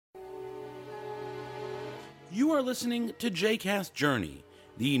You are listening to JCast Journey,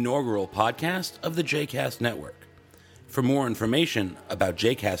 the inaugural podcast of the JCast Network. For more information about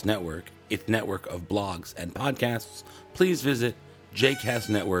JCast Network, its network of blogs and podcasts, please visit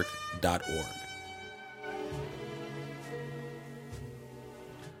jcastnetwork.org.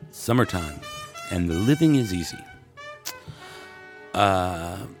 Summertime, and the living is easy.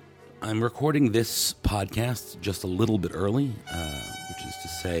 I'm recording this podcast just a little bit early, which is to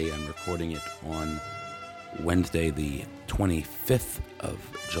say I'm recording it on Wednesday, the 25th of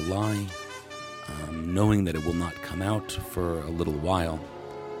July, knowing that it will not come out for a little while.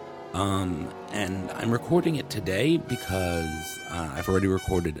 And I'm recording it today because I've already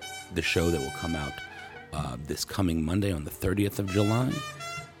recorded the show that will come out this coming Monday on the 30th of July.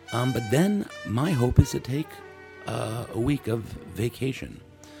 But then my hope is to take a week of vacation.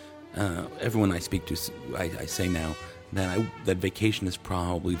 Everyone I speak to, I say now that vacation is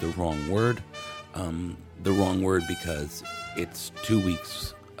probably the wrong word. The wrong word because it's 2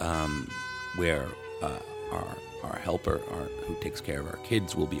 weeks where our helper, who takes care of our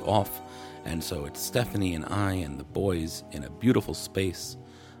kids, will be off, and so it's Stephanie and I and the boys in a beautiful space.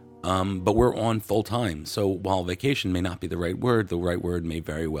 But we're on full time, so while vacation may not be the right word may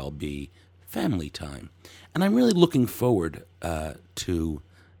very well be family time, and I'm really looking forward to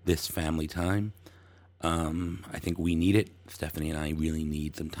this family time. I think we need it. Stephanie and I really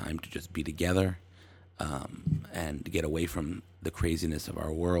need some time to just be together. And get away from the craziness of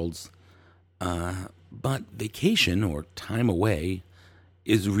our worlds. But vacation or time away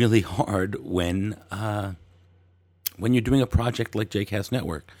is really hard when you're doing a project like JCast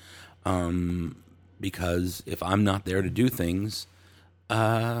Network. Because if I'm not there to do things,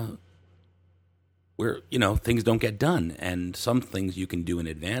 things don't get done. And some things you can do in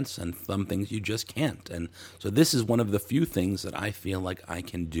advance and some things you just can't. And so this is one of the few things that I feel like I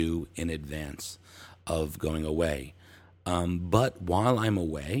can do in advance of going away. But while I'm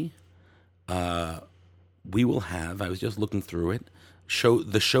away, we will have, I was just looking through it,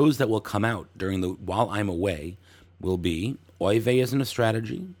 the shows that will come out while I'm away will be Oy Vey Isn't a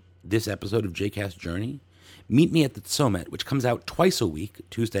Strategy, this episode of JCast Journey, Meet Me at the Tzomet, which comes out twice a week,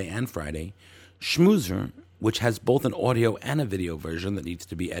 Tuesday and Friday, Schmoozer, which has both an audio and a video version that needs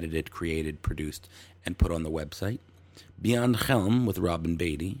to be edited, created, produced, and put on the website, Beyond Chelm with Robin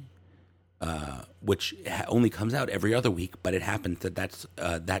Beatty, which only comes out every other week, but it happens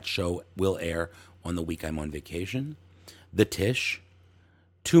that show will air on the week I'm on vacation. The Tish,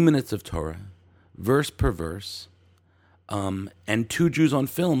 2 Minutes of Torah, Verse per Verse, and Two Jews on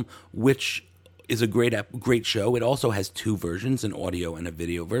Film, which is a great show. It also has two versions, an audio and a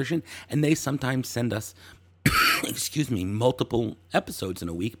video version, and they sometimes send us, multiple episodes in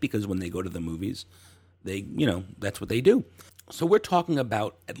a week because when they go to the movies, that's what they do. So we're talking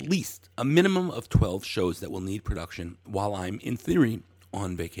about at least a minimum of 12 shows that will need production while I'm, in theory,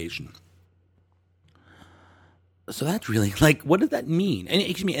 on vacation. So that's really, what does that mean?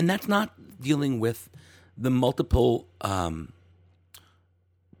 And that's not dealing with the multiple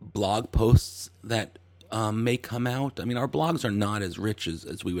blog posts that may come out. I mean, our blogs are not as rich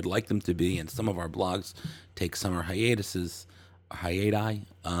as we would like them to be, and some of our blogs take summer hiati,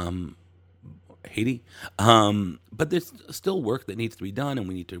 Haiti. But there's still work that needs to be done, and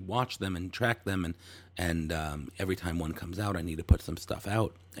we need to watch them and track them. And every time one comes out, I need to put some stuff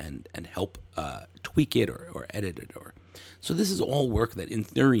out and help tweak it or edit it. So this is all work that, in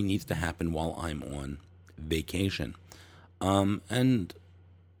theory, needs to happen while I'm on vacation. And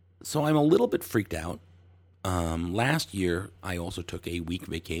so I'm a little bit freaked out. Last year, I also took a week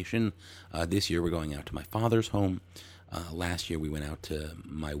vacation. This year, we're going out to my father's home. Last year, we went out to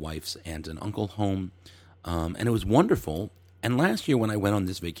my wife's aunt and uncle home, and it was wonderful. And last year, when I went on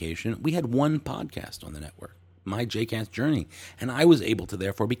this vacation, we had one podcast on the network, my JCast Journey, and I was able to,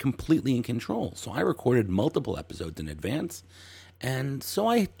 therefore, be completely in control. So I recorded multiple episodes in advance, and so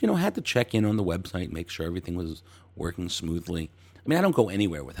I, had to check in on the website, make sure everything was working smoothly. I mean, I don't go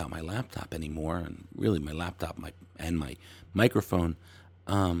anywhere without my laptop anymore, and really my laptop and my microphone.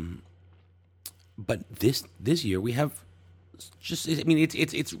 But this year we have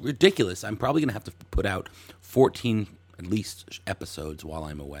it's ridiculous. I'm probably going to have to put out 14 at least episodes while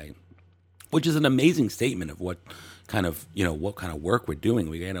I'm away, which is an amazing statement of what kind of work we're doing.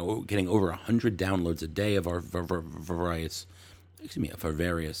 We're getting over 100 downloads a day of our various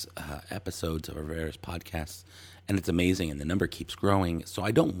episodes of our various podcasts, and it's amazing, and the number keeps growing. So I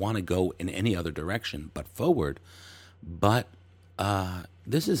don't want to go in any other direction but forward. But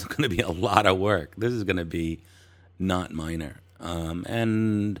this is going to be a lot of work. This is going to be not minor.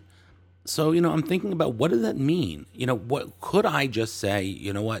 And so, I'm thinking about what does that mean? What could I just say,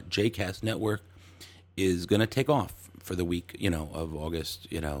 JCast Network is going to take off for the week, of August,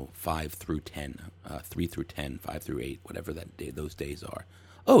 5 through 10, 3 through 10, 5 through 8, whatever those days are.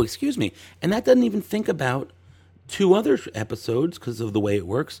 Oh, excuse me. And that doesn't even think about 2 other episodes, because of the way it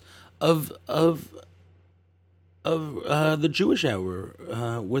works, of the Jewish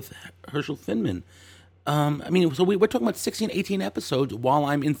Hour with Herschel Finman. So we're talking about 16, 18 episodes while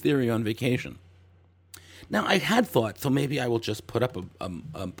I'm in theory on vacation. Now, I had thought, so maybe I will just put up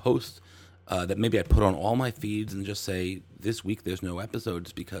a post that maybe I'd put on all my feeds and just say, this week there's no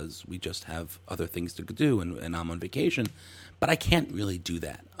episodes because we just have other things to do and I'm on vacation. But I can't really do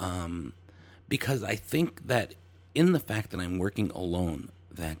that because I think that in the fact that I'm working alone,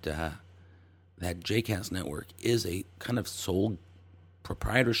 that JCast Network is a kind of sole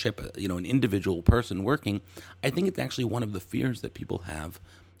proprietorship, an individual person working. I think it's actually one of the fears that people have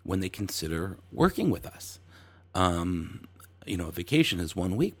when they consider working with us. A vacation is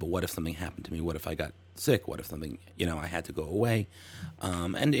 1 week, but what if something happened to me? What if I got sick? What if something, I had to go away?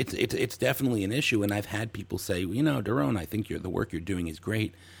 And it's definitely an issue. And I've had people say, Daron, I think the work you're doing is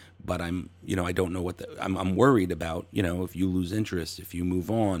great, but I don't know I'm worried about, if you lose interest, if you move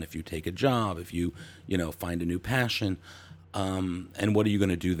on, if you take a job, if you, find a new passion. And what are you going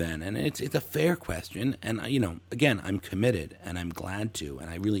to do then? And it's a fair question. And, again, I'm committed and I'm glad to. And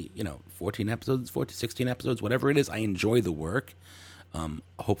I really, 16 episodes, whatever it is, I enjoy the work.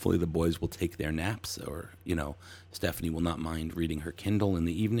 Hopefully the boys will take their naps or, Stephanie will not mind reading her Kindle in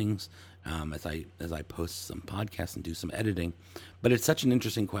the evenings as I post some podcasts and do some editing. But it's such an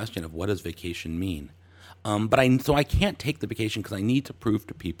interesting question of what does vacation mean? So I can't take the vacation because I need to prove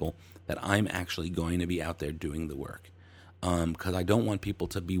to people that I'm actually going to be out there doing the work. Because I don't want people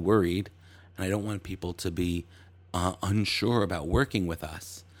to be worried, and I don't want people to be unsure about working with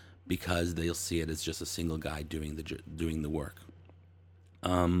us because they'll see it as just a single guy doing the work.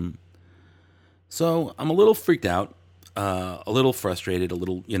 So I'm a little freaked out, a little frustrated, a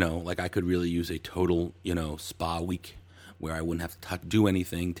little, like I could really use a total, spa week where I wouldn't have to do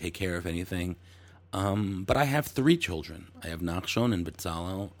anything, take care of anything. But I have 3 children. I have Nachshon and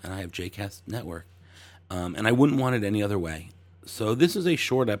Betzalel, and I have JCast Network. And I wouldn't want it any other way. So this is a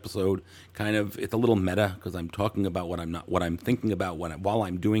short episode, it's a little meta because I'm talking about what I'm thinking about while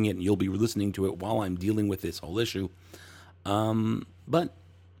I'm doing it, and you'll be listening to it while I'm dealing with this whole issue. But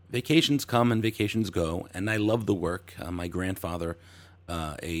vacations come and vacations go, and I love the work. My grandfather,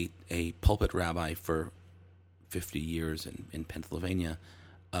 a pulpit rabbi for 50 years in Pennsylvania,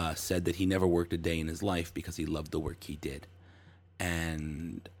 said that he never worked a day in his life because he loved the work he did.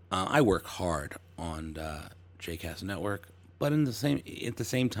 And I work hard on JCast Network, but at the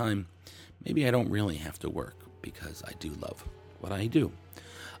same time, maybe I don't really have to work because I do love what I do.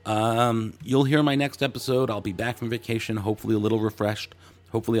 You'll hear my next episode. I'll be back from vacation, hopefully a little refreshed.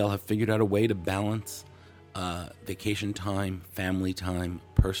 Hopefully I'll have figured out a way to balance vacation time, family time,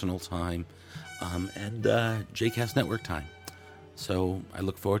 personal time, and JCast Network time. So I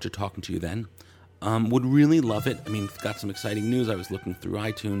look forward to talking to you then. Would really love it. Got some exciting news. I was looking through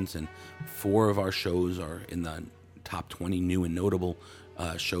iTunes, and 4 of our shows are in the top 20 new and notable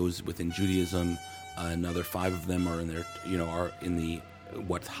shows within Judaism. Another 5 of them are in the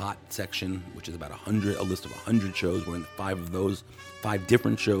What's Hot section, which is about a list of 100 shows. We're in 5 of those, 5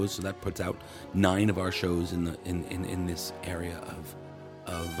 different shows. So that puts out 9 of our shows in this area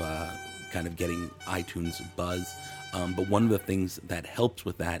of kind of getting iTunes buzz. But one of the things that helps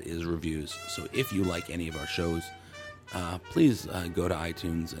with that is reviews. So if you like any of our shows, please go to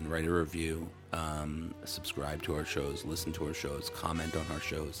iTunes and write a review, subscribe to our shows, listen to our shows, comment on our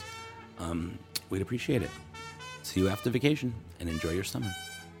shows. We'd appreciate it. See you after vacation, and enjoy your summer.